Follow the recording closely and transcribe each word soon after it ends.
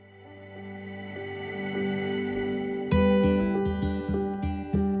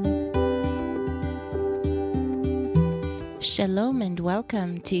Shalom and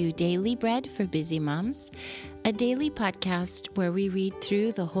welcome to Daily Bread for Busy Moms, a daily podcast where we read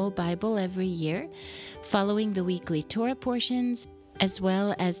through the whole Bible every year, following the weekly Torah portions, as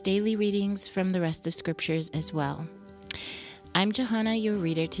well as daily readings from the rest of scriptures as well. I'm Johanna, your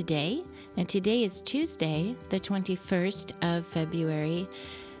reader today, and today is Tuesday, the 21st of February,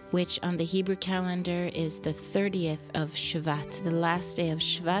 which on the Hebrew calendar is the 30th of Shvat, the last day of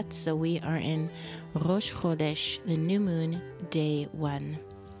Shvat, so we are in Rosh Chodesh, the new moon, day 1.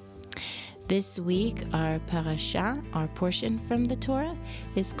 This week, our parasha, our portion from the Torah,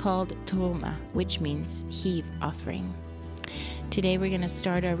 is called Truma, which means heave offering. Today we're going to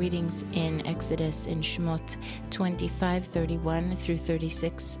start our readings in Exodus in Shemot 25:31 through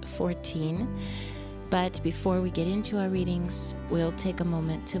 36:14. But before we get into our readings, we'll take a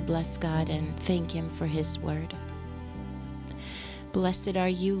moment to bless God and thank Him for His word. Blessed are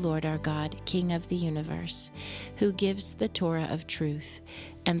you, Lord our God, King of the universe, who gives the Torah of truth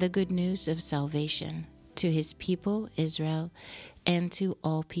and the good news of salvation to His people, Israel, and to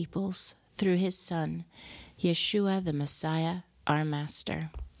all peoples, through His Son, Yeshua the Messiah, our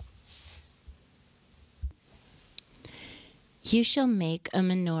Master. You shall make a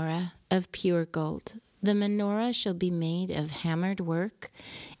menorah of pure gold. The menorah shall be made of hammered work.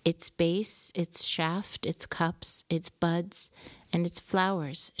 Its base, its shaft, its cups, its buds, and its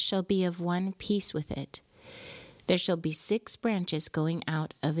flowers shall be of one piece with it. There shall be 6 branches going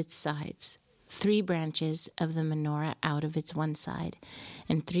out of its sides, 3 branches of the menorah out of its one side,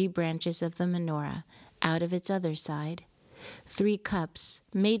 and 3 branches of the menorah out of its other side. 3 cups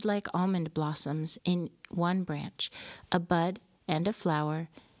made like almond blossoms in one branch, a bud and a flower,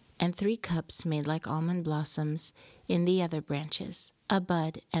 and 3 cups made like almond blossoms in the other branches, a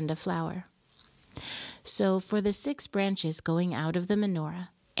bud and a flower. So for the 6 branches going out of the menorah,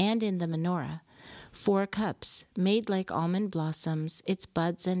 and in the menorah, 4 cups made like almond blossoms, its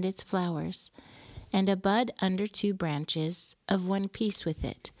buds and its flowers, and a bud under 2 branches of one piece with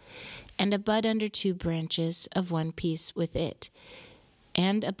it, and a bud under 2 branches of one piece with it,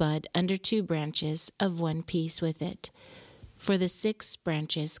 and a bud under 2 branches of one piece with it, for the 6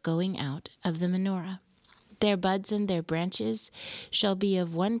 branches going out of the menorah. Their buds and their branches shall be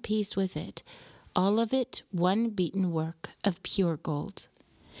of one piece with it, all of it one beaten work of pure gold.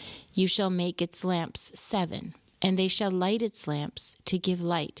 You shall make its lamps 7, and they shall light its lamps to give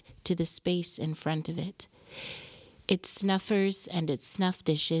light to the space in front of it. Its snuffers and its snuff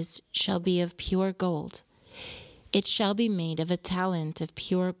dishes shall be of pure gold. It shall be made of a talent of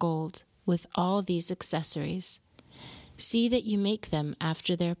pure gold with all these accessories. See that you make them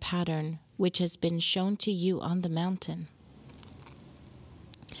after their pattern, which has been shown to you on the mountain.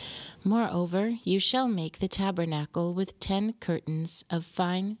 Moreover, you shall make the tabernacle with 10 curtains of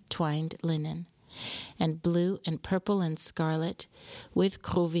fine twined linen, and blue and purple and scarlet, with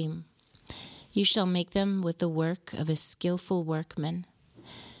kruvim. You shall make them with the work of a skillful workman.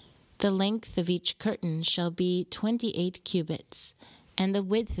 The length of each curtain shall be 28 cubits, and the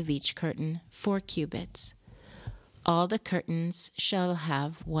width of each curtain 4 cubits. All the curtains shall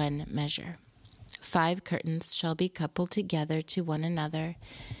have one measure. 5 curtains shall be coupled together to one another,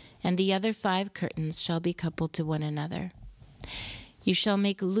 and the other 5 curtains shall be coupled to one another. You shall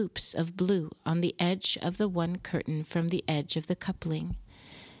make loops of blue on the edge of the one curtain from the edge of the coupling,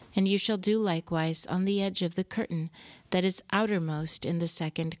 and you shall do likewise on the edge of the curtain that is outermost in the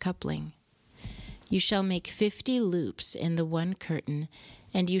second coupling. You shall make 50 loops in the one curtain,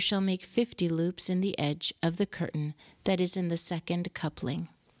 and you shall make 50 loops in the edge of the curtain that is in the second coupling.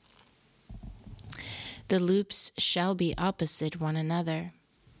 The loops shall be opposite one another.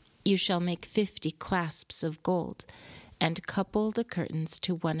 You shall make 50 clasps of gold, and couple the curtains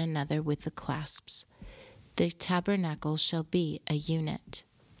to one another with the clasps. The tabernacle shall be a unit.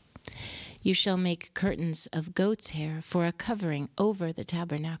 You shall make curtains of goat's hair for a covering over the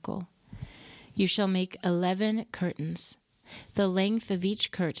tabernacle. You shall make 11 curtains. The length of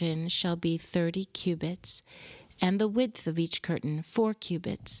each curtain shall be 30 cubits, and the width of each curtain 4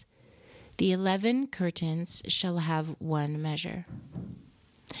 cubits. The 11 curtains shall have one measure.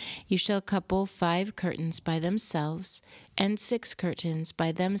 You shall couple 5 curtains by themselves, and 6 curtains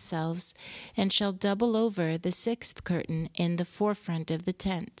by themselves, and shall double over the 6th curtain in the forefront of the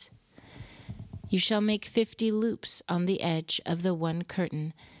tent. You shall make 50 loops on the edge of the one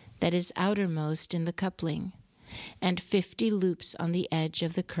curtain that is outermost in the coupling, and 50 loops on the edge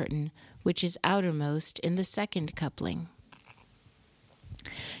of the curtain which is outermost in the second coupling.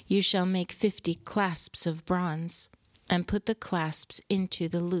 You shall make 50 clasps of bronze, and put the clasps into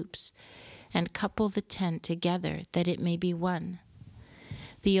the loops, and couple the tent together that it may be one.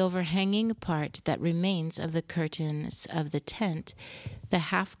 The overhanging part that remains of the curtains of the tent, the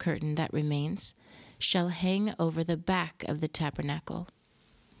half curtain that remains, shall hang over the back of the tabernacle.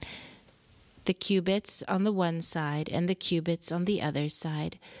 The cubits on the one side and the cubits on the other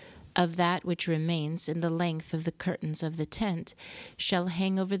side of that which remains in the length of the curtains of the tent shall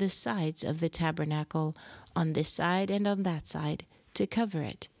hang over the sides of the tabernacle on this side and on that side to cover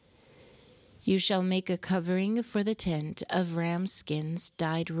it. You shall make a covering for the tent of ram skins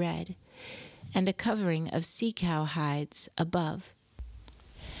dyed red, and a covering of sea-cow hides above.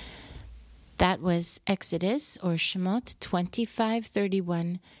 That was Exodus or Shemot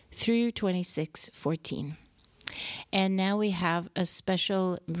 25:31 through 26:14. And now we have a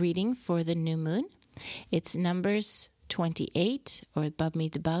special reading for the new moon. It's Numbers 28 or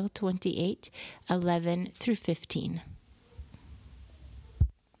Bamidbar 28, 11 through 15.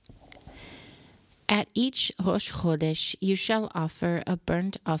 At each Rosh Chodesh you shall offer a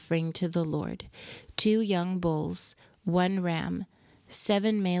burnt offering to the Lord, 2 young bulls, 1 ram,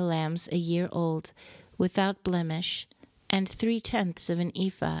 7 male lambs a year old, without blemish, and 3/10 of an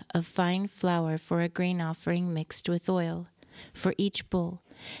ephah of fine flour for a grain offering mixed with oil, for each bull,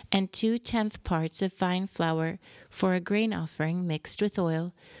 and 2/10 parts of fine flour for a grain offering mixed with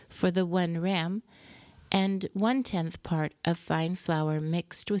oil for the 1 ram, and 1/10 part of fine flour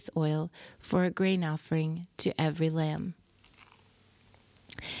mixed with oil for a grain offering to every lamb,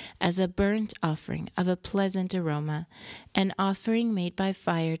 as a burnt offering of a pleasant aroma, an offering made by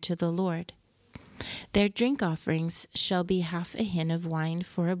fire to the Lord. Their drink offerings shall be half a hin of wine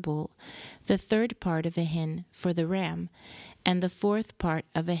for a bull, the 1/3 part of a hin for the ram, and the 1/4 part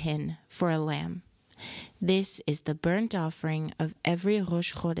of a hin for a lamb. This is the burnt offering of every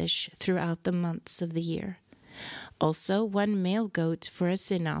Rosh Chodesh throughout the months of the year. Also 1 male goat for a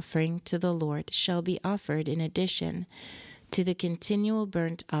sin offering to the Lord shall be offered in addition to the continual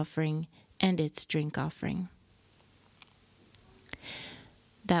burnt offering and its drink offering.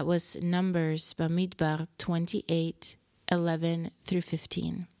 That was Numbers Bamidbar 28, 11 through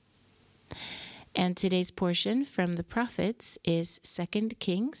 15. And today's portion from the prophets is 2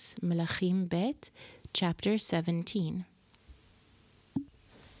 Kings, Melachim Bet, chapter 17.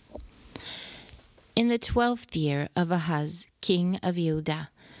 In the 12th year of Ahaz, king of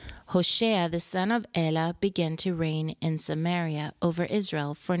Judah, Hoshea the son of Elah began to reign in Samaria over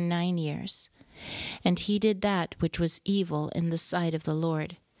Israel for 9 years. And he did that which was evil in the sight of the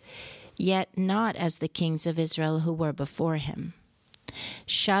Lord, yet not as the kings of Israel who were before him.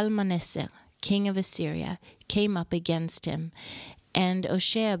 Shalmaneser, king of Assyria, came up against him, and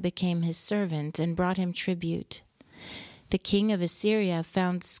Hoshea became his servant and brought him tribute. The king of Assyria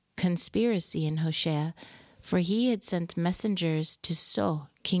found conspiracy in Hoshea, for he had sent messengers to So,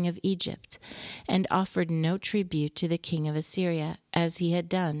 king of Egypt, and offered no tribute to the king of Assyria, as he had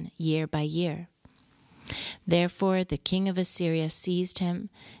done year by year. Therefore the king of Assyria seized him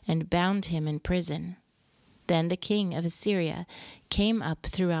and bound him in prison. Then the king of Assyria came up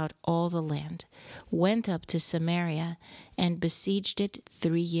throughout all the land, went up to Samaria, and besieged it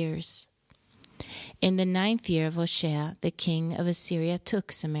 3 years. In the 9th year of Hoshea, the king of Assyria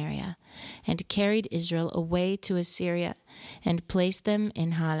took Samaria, and carried Israel away to Assyria, and placed them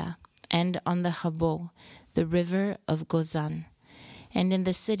in Hala, and on the Habor, the river of Gozan, and in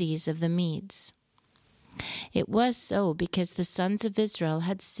the cities of the Medes. It was so because the sons of Israel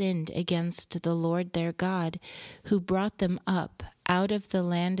had sinned against the Lord their God, who brought them up out of the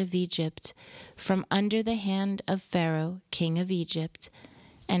land of Egypt, from under the hand of Pharaoh, king of Egypt,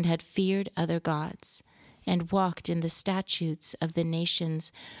 and had feared other gods, and walked in the statutes of the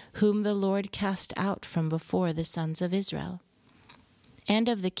nations whom the Lord cast out from before the sons of Israel, and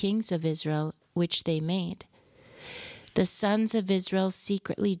of the kings of Israel which they made. The sons of Israel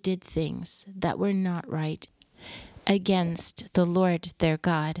secretly did things that were not right against the Lord their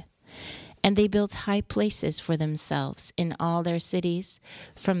God, and they built high places for themselves in all their cities,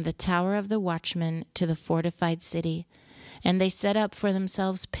 from the tower of the watchman to the fortified city. And they set up for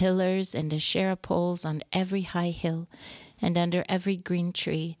themselves pillars and Asherah poles on every high hill and under every green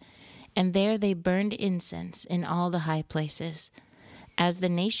tree, and there they burned incense in all the high places, as the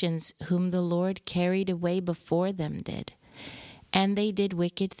nations whom the Lord carried away before them did. And they did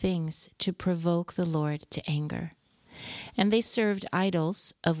wicked things to provoke the Lord to anger. And they served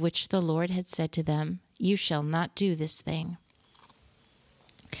idols, of which the Lord had said to them, "You shall not do this thing."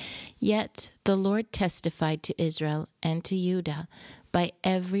 Yet the Lord testified to Israel and to Judah by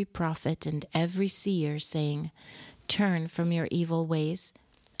every prophet and every seer, saying, "Turn from your evil ways,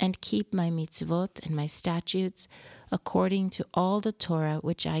 and keep my mitzvot and my statutes, according to all the Torah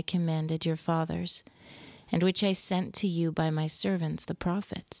which I commanded your fathers. and which I sent to you by my servants the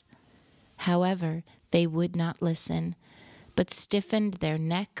prophets. However, they would not listen, but stiffened their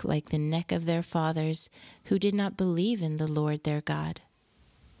neck like the neck of their fathers, who did not believe in the Lord their God.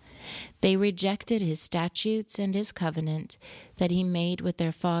 They rejected his statutes and his covenant that he made with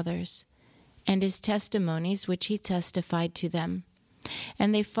their fathers, and his testimonies which he testified to them.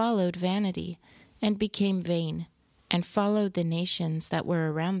 And they followed vanity, and became vain, and followed the nations that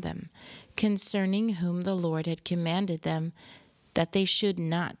were around them, concerning whom the Lord had commanded them that they should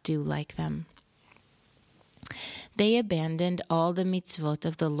not do like them. They abandoned all the mitzvot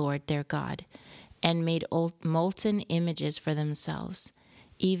of the Lord their God, and made molten images for themselves,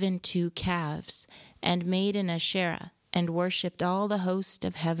 even 2 calves, and made an Asherah, and worshipped all the host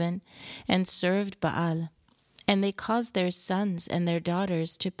of heaven, and served Baal. And they caused their sons and their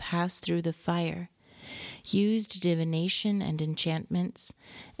daughters to pass through the fire, used divination and enchantments,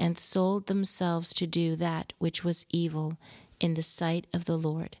 and sold themselves to do that which was evil in the sight of the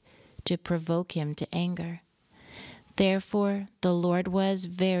Lord, to provoke him to anger. Therefore the Lord was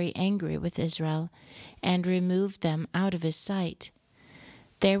very angry with Israel, and removed them out of his sight.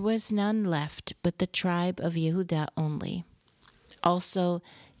 There was none left but the tribe of Yehudah only. Also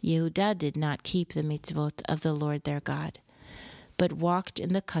Yehudah did not keep the mitzvot of the Lord their God, but walked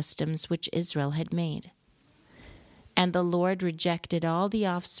in the customs which Israel had made. And the Lord rejected all the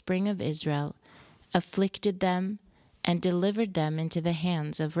offspring of Israel, afflicted them, and delivered them into the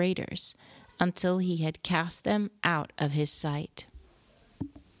hands of raiders, until he had cast them out of his sight.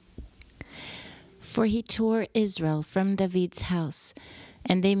 For he tore Israel from David's house,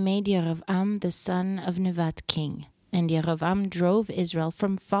 and they made Yerovam the son of Nevat king. And Yerovam drove Israel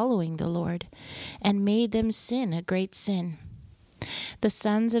from following the Lord, and made them sin a great sin. The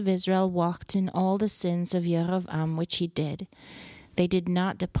sons of Israel walked in all the sins of Yerovam which he did. They did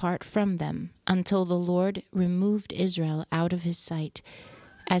not depart from them, until the Lord removed Israel out of his sight,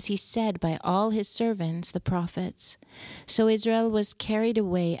 as he said by all his servants the prophets. So Israel was carried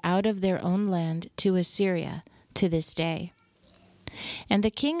away out of their own land to Assyria to this day. And the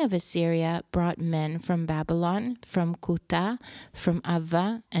king of Assyria brought men from Babylon, from Kutha, from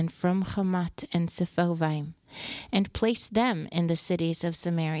Ava, and from Hamath and Sepharvaim, and placed them in the cities of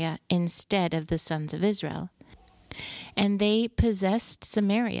Samaria instead of the sons of Israel. And they possessed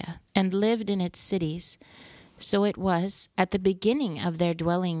Samaria, and lived in its cities. So it was at the beginning of their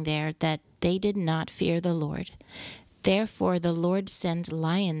dwelling there that they did not fear the Lord. Therefore the Lord sent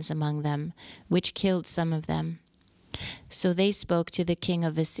lions among them, which killed some of them. So they spoke to the king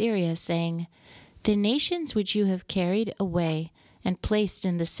of Assyria, saying, The nations which you have carried away and placed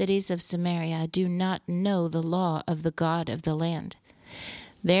in the cities of Samaria do not know the law of the God of the land.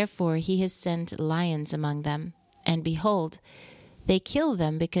 Therefore he has sent lions among them, and behold, they kill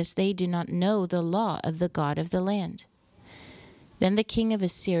them because they do not know the law of the God of the land. Then the king of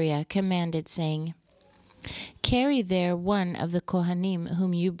Assyria commanded, saying, Carry there one of the Kohanim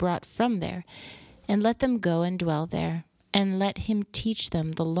whom you brought from there, and let them go and dwell there, and let him teach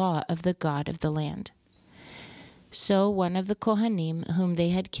them the law of the God of the land. So one of the Kohanim whom they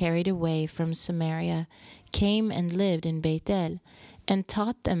had carried away from Samaria came and lived in Bethel, and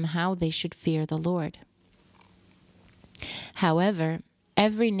taught them how they should fear the Lord. However,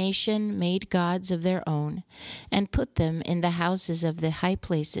 every nation made gods of their own, and put them in the houses of the high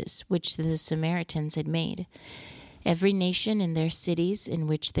places which the Samaritans had made, every nation in their cities in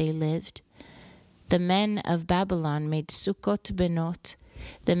which they lived. The men of Babylon made Sukkot Benot,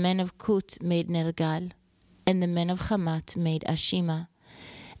 the men of Kut made Nergal, and the men of Hamath made Ashima,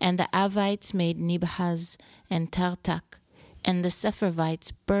 and the Avites made Nibhaz and Tartak, and the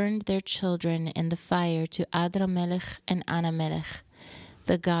Sepharvites burned their children in the fire to Adramelech and Anamelech,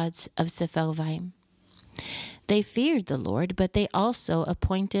 the gods of Sepharvaim. They feared the Lord, but they also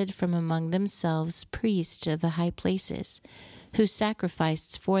appointed from among themselves priests of the high places, who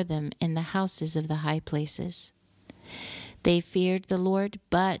sacrificed for them in the houses of the high places. They feared the Lord,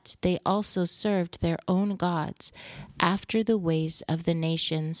 but they also served their own gods after the ways of the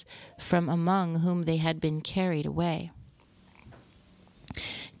nations from among whom they had been carried away.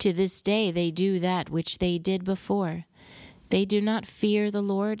 To this day they do that which they did before. They do not fear the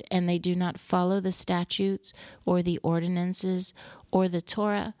Lord, and they do not follow the statutes or the ordinances or the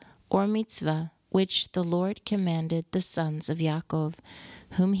Torah or mitzvah, which the Lord commanded the sons of Yaakov,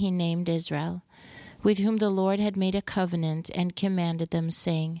 whom he named Israel, with whom the Lord had made a covenant and commanded them,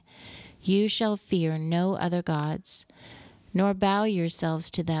 saying, You shall fear no other gods, nor bow yourselves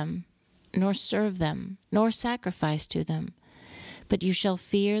to them, nor serve them, nor sacrifice to them, but you shall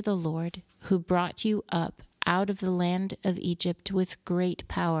fear the Lord, who brought you up out of the land of Egypt with great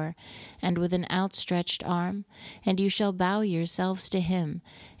power and with an outstretched arm, and you shall bow yourselves to him,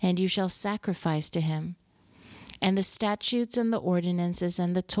 and you shall sacrifice to him. And the statutes and the ordinances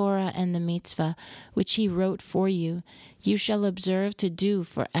and the Torah and the mitzvah, which he wrote for you, you shall observe to do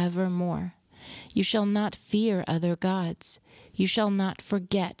forevermore. You shall not fear other gods. You shall not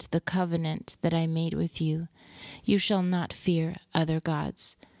forget the covenant that I made with you. You shall not fear other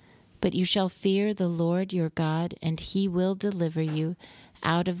gods. But you shall fear the Lord your God, and he will deliver you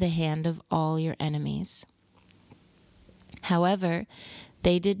out of the hand of all your enemies. However,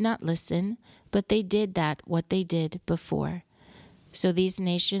 they did not listen, but they did what they did before. So these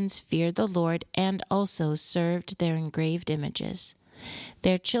nations feared the Lord and also served their engraved images.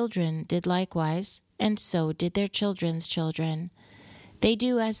 Their children did likewise, and so did their children's children. They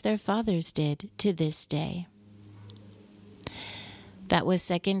do as their fathers did to this day. That was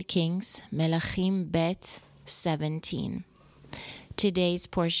 2 Kings, Melachim Bet 17. Today's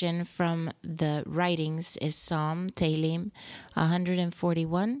portion from the writings is Psalm Tehillim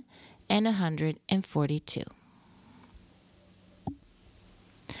 141 and 142.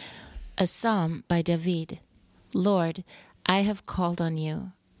 A Psalm by David. Lord, I have called on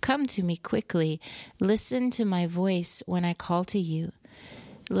you. Come to me quickly. Listen to my voice when I call to you.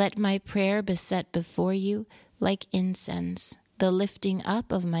 Let my prayer be set before you like incense, the lifting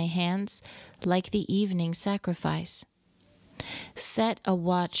up of my hands like the evening sacrifice. Set a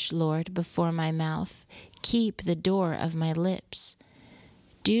watch, Lord, before my mouth. Keep the door of my lips.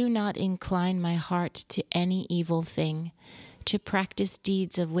 Do not incline my heart to any evil thing, to practice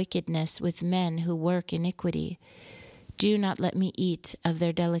deeds of wickedness with men who work iniquity. Do not let me eat of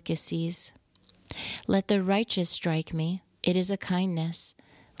their delicacies. Let the righteous strike me. It is a kindness.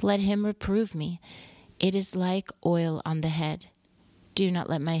 Let him reprove me. It is like oil on the head. Do not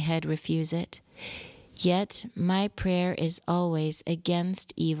let my head refuse it. Yet my prayer is always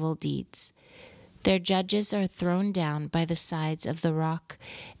against evil deeds. Their judges are thrown down by the sides of the rock,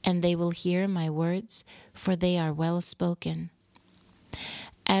 and they will hear my words, for they are well spoken.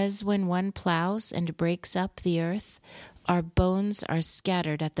 As when one plows and breaks up the earth, our bones are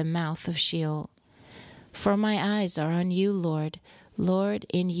scattered at the mouth of Sheol. For my eyes are on you, Lord. Lord,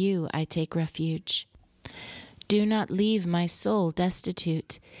 in you I take refuge. Do not leave my soul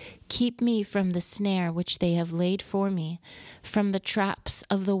destitute. Keep me from the snare which they have laid for me, from the traps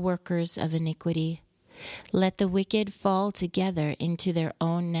of the workers of iniquity. Let the wicked fall together into their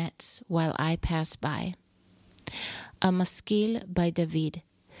own nets while I pass by. A Maskil by David,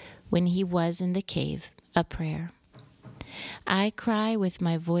 when he was in the cave, a prayer. I cry with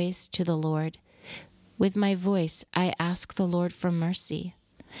my voice to the Lord. With my voice I ask the Lord for mercy.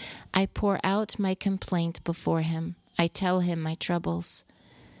 I pour out my complaint before him. I tell him my troubles.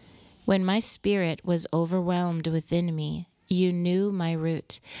 When my spirit was overwhelmed within me, you knew my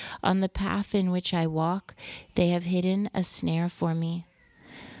route. On the path in which I walk, they have hidden a snare for me.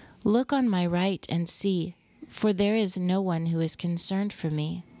 Look on my right and see, for there is no one who is concerned for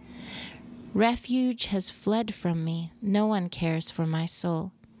me. Refuge has fled from me. No one cares for my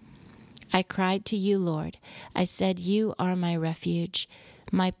soul. I cried to you, Lord. I said, you are my refuge,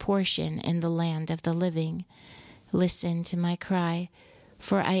 my portion in the land of the living. Listen to my cry,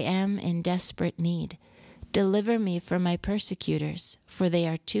 for I am in desperate need. Deliver me from my persecutors, for they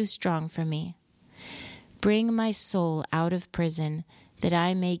are too strong for me. Bring my soul out of prison, that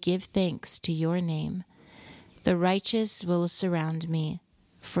I may give thanks to your name. The righteous will surround me,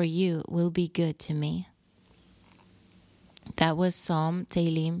 for you will be good to me. That was Psalm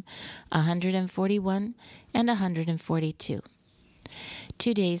Tehillim 141 and 142.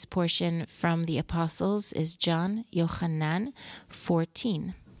 Today's portion from the Apostles is John Yochanan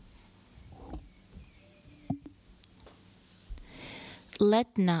 14.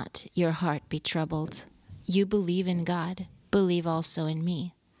 Let not your heart be troubled. You believe in God, believe also in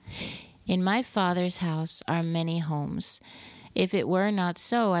me. In my Father's house are many homes. If it were not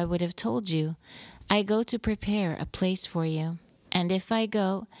so, I would have told you. I go to prepare a place for you. And if I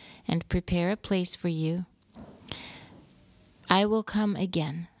go and prepare a place for you, I will come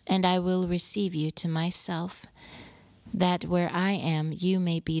again, and I will receive you to myself, that where I am, you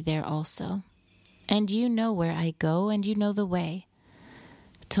may be there also. And you know where I go, and you know the way.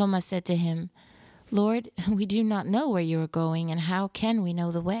 Thomas said to him, Lord, we do not know where you are going, and how can we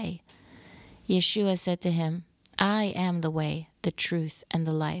know the way? Yeshua said to him, I am the way, the truth, and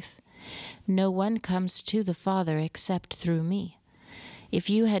the life. No one comes to the Father except through me. If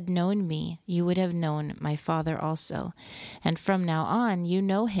you had known me, you would have known my Father also, and from now on you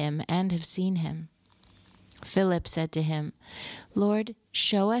know him and have seen him. Philip said to him, Lord,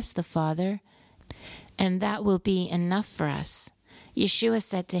 show us the Father, and that will be enough for us." Yeshua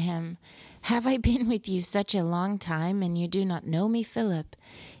said to him, "Have I been with you such a long time, and you do not know me, Philip?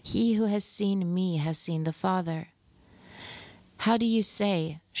 He who has seen me has seen the Father. How do you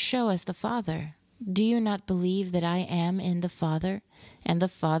say, 'Show us the Father'? Do you not believe that I am in the Father, and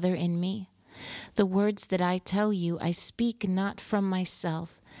the Father in me? The words that I tell you, I speak not from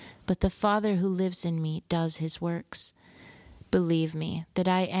myself, but the Father who lives in me does his works. Believe me that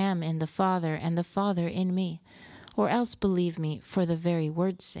I am in the Father, and the Father in me, or else believe me for the very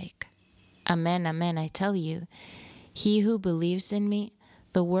word's sake. Amen, amen, I tell you, he who believes in me,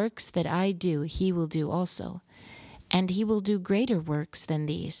 the works that I do, he will do also, and he will do greater works than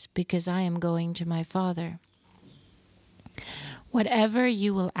these, because I am going to my Father. Whatever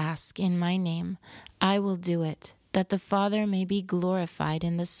you will ask in my name, I will do it, that the Father may be glorified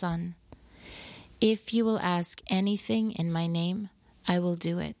in the Son. If you will ask anything in my name, I will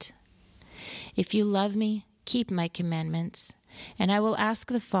do it. If you love me, keep my commandments, and I will ask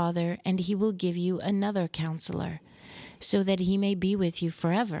the Father, and he will give you another counselor, so that he may be with you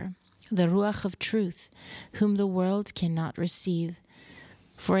forever, the Ruach of truth, whom the world cannot receive.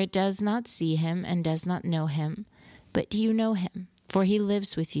 For it does not see him and does not know him, but you know him, for he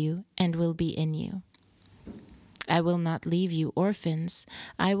lives with you and will be in you. I will not leave you orphans,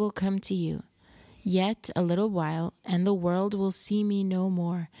 I will come to you. Yet a little while, and the world will see me no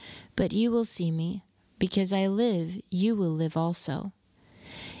more, but you will see me. Because I live, you will live also.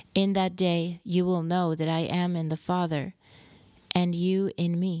 In that day you will know that I am in the Father, and you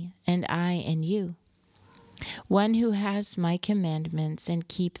in me, and I in you. One who has my commandments and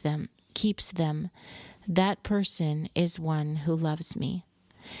keeps them, that person is one who loves me.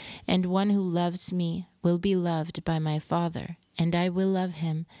 And one who loves me will be loved by my Father, and I will love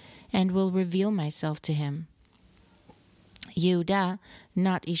him, and will reveal myself to him. Yehuda,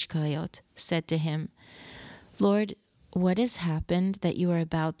 not Ishkariot, said to him, Lord, what has happened that you are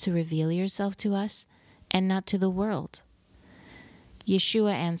about to reveal yourself to us, and not to the world?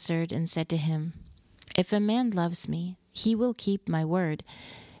 Yeshua answered and said to him, If a man loves me, he will keep my word,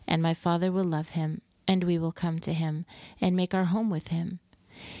 and my Father will love him, and we will come to him, and make our home with him.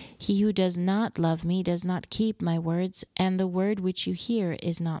 He who does not love me does not keep my words, and the word which you hear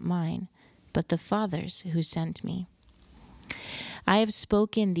is not mine, but the Father's who sent me. I have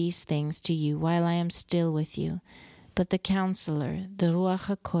spoken these things to you while I am still with you, but the Counselor, the Ruach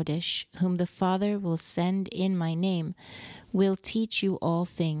HaKodesh, whom the Father will send in my name, will teach you all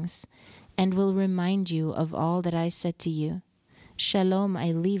things, and will remind you of all that I said to you. Shalom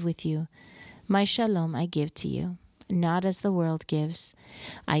I leave with you, my shalom I give to you. Not as the world gives,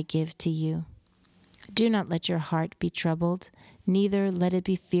 I give to you. Do not let your heart be troubled, neither let it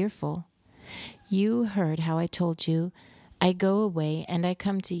be fearful. You heard how I told you, I go away and I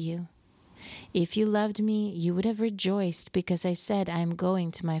come to you. If you loved me, you would have rejoiced because I said I am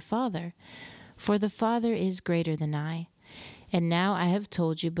going to my Father, for the Father is greater than I. And now I have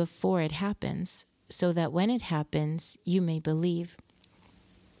told you before it happens, so that when it happens, you may believe.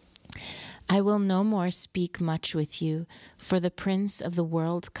 I will no more speak much with you, for the Prince of the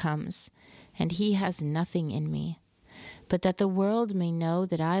world comes, and he has nothing in me. But that the world may know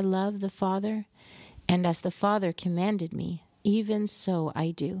that I love the Father, and as the Father commanded me, even so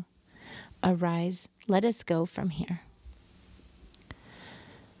I do. Arise, let us go from here.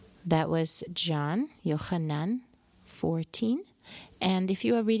 That was John, Yochanan 14. And if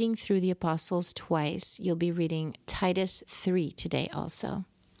you are reading through the Apostles twice, you'll be reading Titus 3 today also.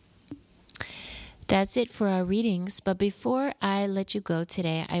 That's it for our readings, but before I let you go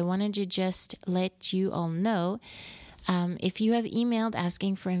today, I wanted to just let you all know, if you have emailed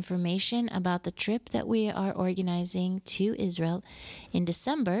asking for information about the trip that we are organizing to Israel in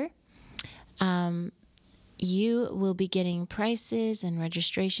December, you will be getting prices and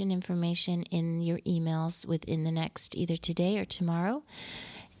registration information in your emails within the next either today or tomorrow.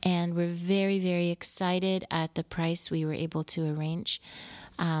 And we're very, very excited at the price we were able to arrange.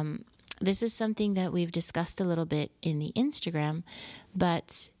 This is something that we've discussed a little bit in the Instagram,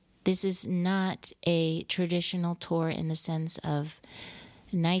 but this is not a traditional tour in the sense of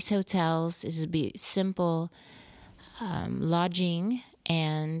nice hotels. This will be simple lodging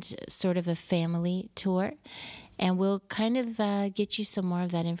and sort of a family tour. And we'll kind of get you some more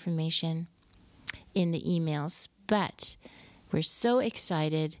of that information in the emails. But we're so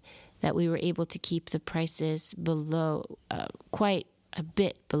excited that we were able to keep the prices below, quite a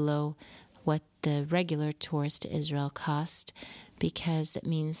bit below what the regular tours to Israel cost, because that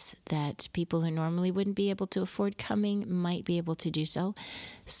means that people who normally wouldn't be able to afford coming might be able to do so.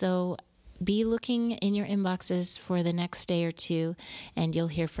 So be looking in your inboxes for the next day or two, and you'll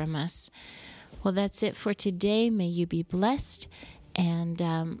hear from us. Well, that's it for today. May you be blessed. And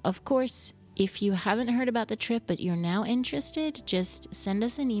of course, if you haven't heard about the trip but you're now interested, just send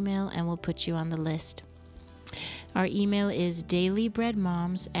us an email and we'll put you on the list. Our email is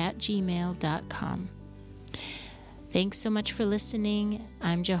dailybreadmoms@gmail.com. Thanks so much for listening.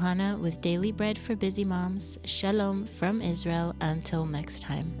 I'm Johanna with Daily Bread for Busy Moms. Shalom from Israel. Until next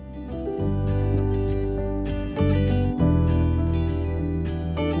time.